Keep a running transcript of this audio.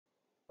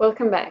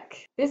Welcome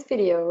back. This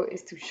video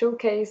is to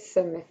showcase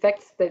some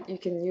effects that you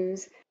can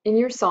use in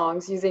your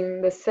songs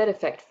using the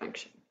setEffect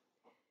function.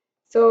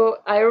 So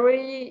I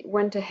already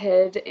went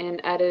ahead and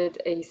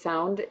added a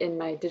sound in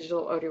my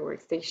digital audio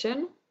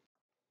workstation.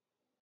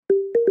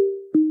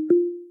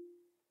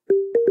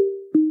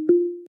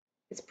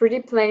 It's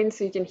pretty plain,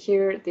 so you can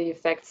hear the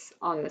effects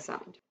on the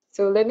sound.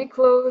 So let me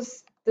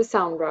close the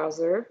sound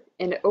browser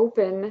and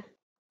open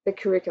the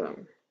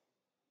curriculum.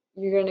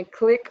 You're going to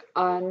click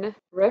on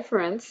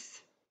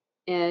Reference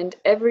and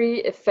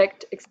every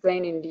effect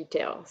explained in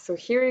detail. So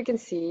here you can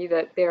see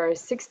that there are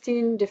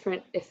 16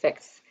 different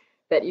effects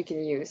that you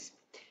can use.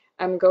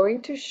 I'm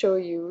going to show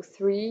you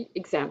 3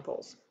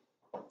 examples.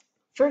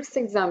 First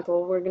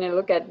example, we're going to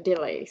look at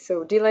delay.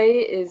 So delay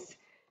is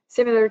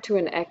similar to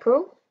an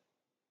echo.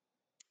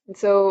 And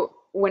so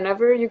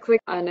whenever you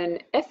click on an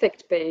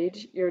effect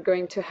page, you're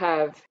going to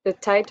have the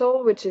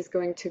title, which is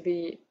going to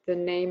be the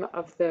name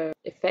of the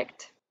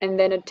effect, and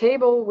then a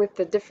table with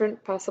the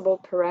different possible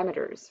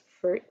parameters.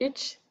 For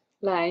each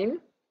line,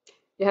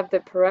 you have the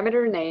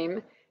parameter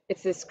name,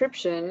 its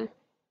description,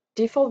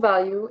 default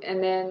value,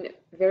 and then,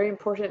 very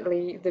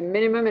importantly, the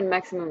minimum and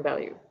maximum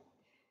value.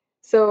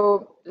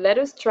 So let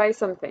us try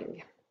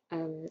something.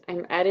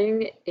 I'm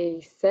adding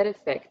a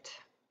setEffect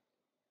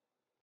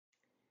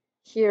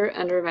here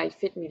under my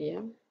fit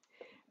media.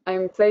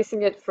 I'm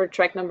placing it for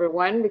track number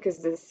 1 because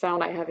the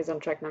sound I have is on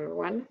track number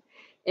 1,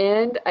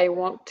 and I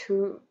want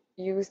to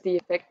use the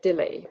effect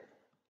delay.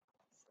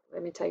 So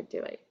let me type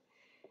delay.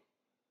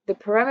 The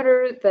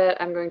parameter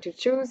that I'm going to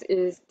choose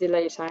is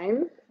delay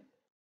time,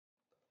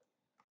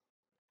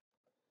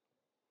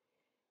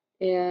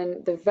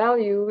 and the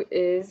value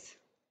is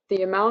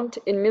the amount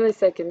in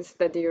milliseconds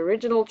that the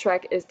original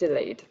track is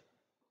delayed.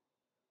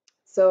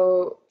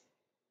 So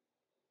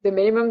the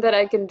minimum that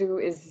I can do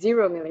is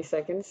 0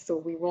 milliseconds, so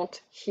we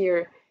won't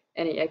hear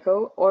any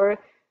echo, or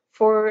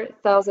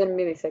 4,000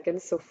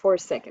 milliseconds, so 4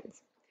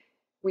 seconds.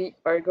 We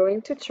are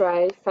going to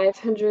try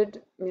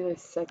 500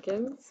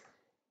 milliseconds,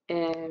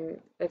 and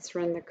let's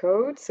run the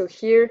code. So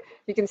here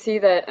you can see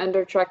that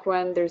under track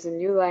 1 there's a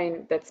new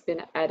line that's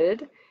been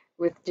added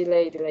with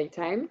delay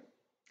time,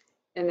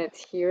 and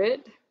let's hear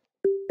it.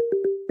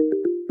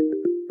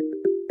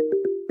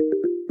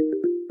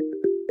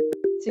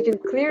 So you can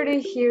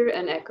clearly hear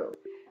an echo.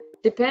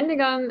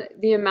 Depending on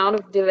the amount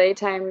of delay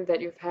time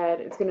that you've had,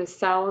 it's going to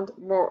sound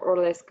more or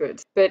less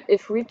good. But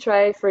if we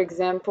try, for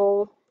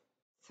example,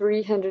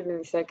 300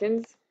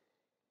 milliseconds,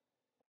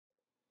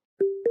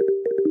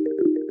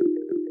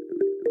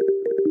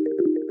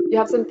 you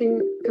have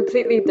something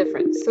completely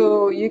different.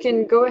 So you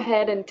can go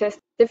ahead and test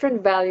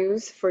different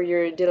values for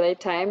your delay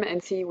time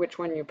and see which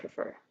one you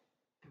prefer.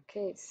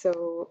 Okay,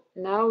 so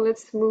now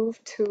let's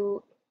move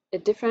to a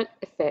different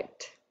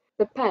effect,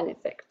 the pan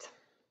effect.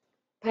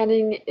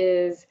 Panning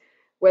is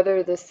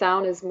whether the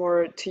sound is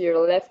more to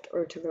your left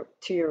or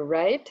to your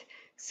right.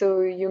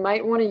 So you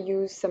might want to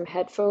use some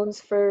headphones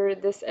for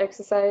this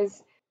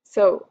exercise.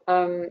 So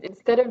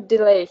instead of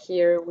delay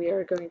here, we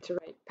are going to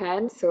write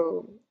pan.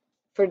 So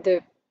for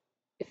the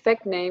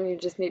effect name, you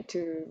just need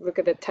to look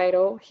at the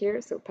title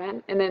here, so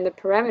pan, and then the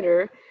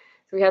parameter.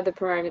 So we have the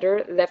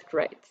parameter left,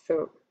 right.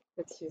 So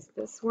let's use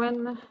this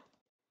one.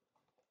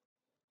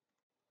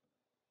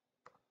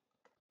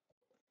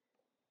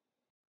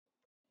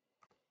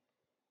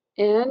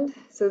 And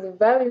so the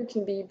value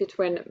can be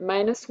between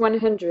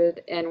 -100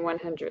 and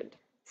 100.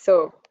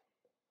 So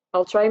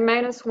I'll try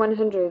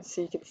 -100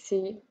 so you can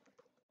see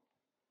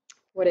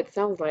what it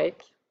sounds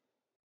like.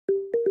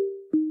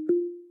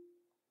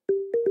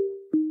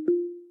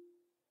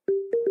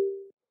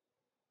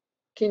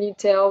 Can you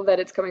tell that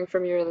it's coming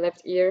from your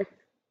left ear?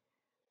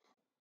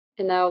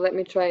 And now let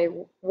me try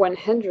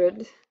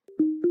 100.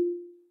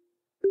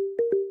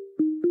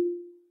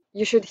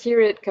 You should hear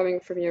it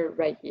coming from your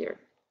right ear.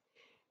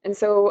 And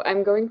so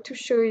I'm going to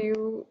show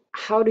you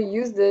how to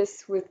use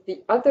this with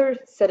the other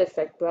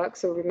setEffect block.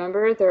 So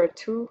remember, there are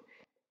 2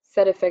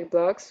 setEffect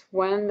blocks,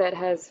 one that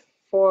has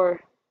 4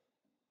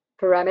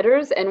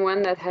 parameters and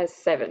one that has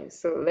 7.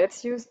 So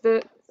let's use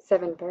the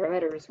 7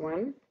 parameters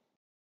one.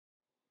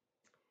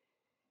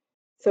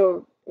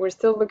 So we're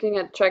still looking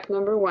at track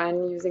number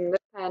 1 using the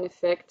pan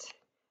effect,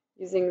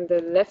 using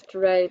the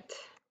left-right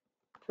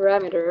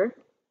parameter,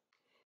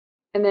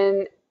 and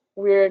then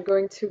we're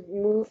going to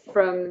move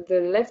from the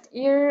left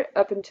ear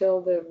up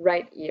until the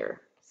right ear.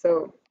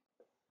 So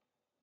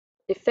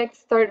effect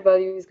start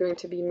value is going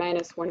to be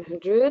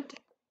 -100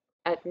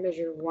 at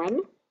measure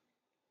 1,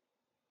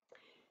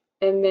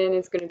 and then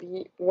it's going to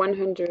be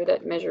 100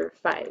 at measure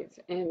 5.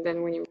 And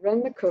then when you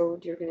run the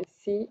code, you're going to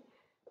see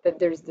that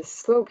there's the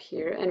slope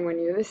here, and when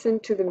you listen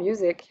to the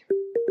music,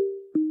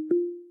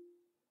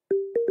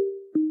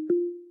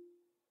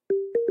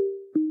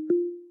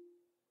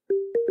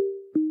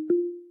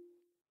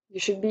 you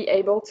should be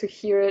able to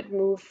hear it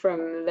move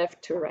from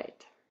left to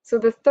right. So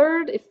the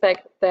third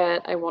effect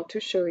that I want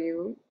to show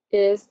you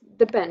is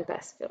the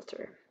bandpass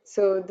filter.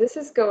 So this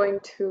is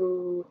going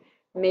to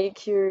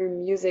make your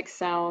music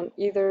sound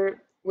either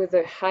with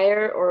a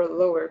higher or a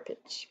lower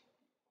pitch.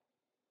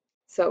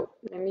 So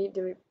let me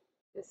delete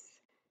this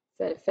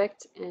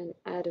setEffect and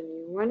add a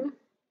new one.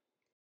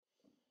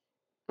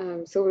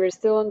 So we're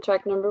still on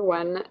track number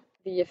 1.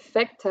 The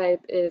effect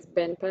type is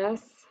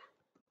bandpass.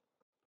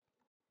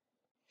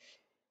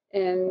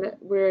 And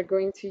we're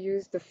going to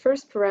use the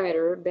first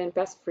parameter,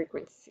 bandpass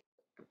frequency.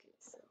 Okay,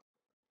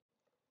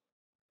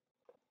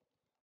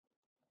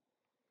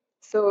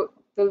 so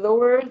the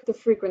lower the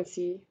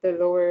frequency, the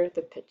lower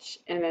the pitch,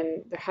 and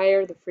then the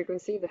higher the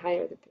frequency, the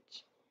higher the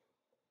pitch.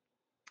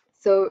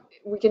 So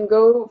we can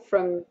go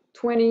from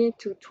 20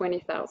 to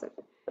 20,000.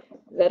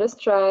 Let us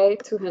try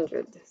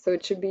 200. So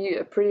it should be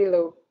a pretty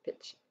low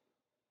pitch.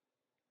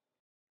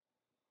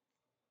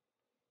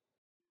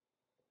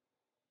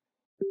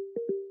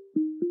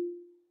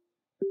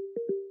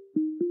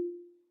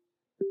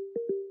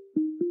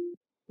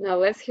 Now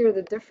let's hear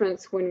the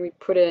difference when we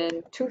put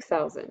in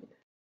 2,000.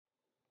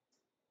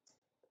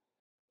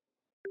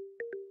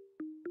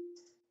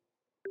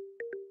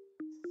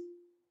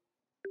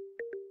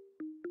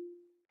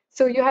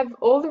 So you have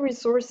all the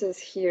resources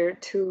here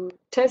to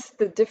test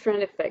the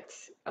different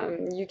effects.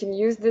 You can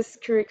use this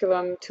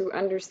curriculum to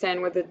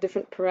understand what the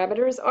different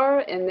parameters are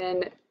and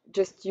then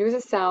just use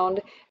a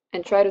sound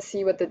and try to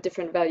see what the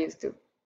different values do.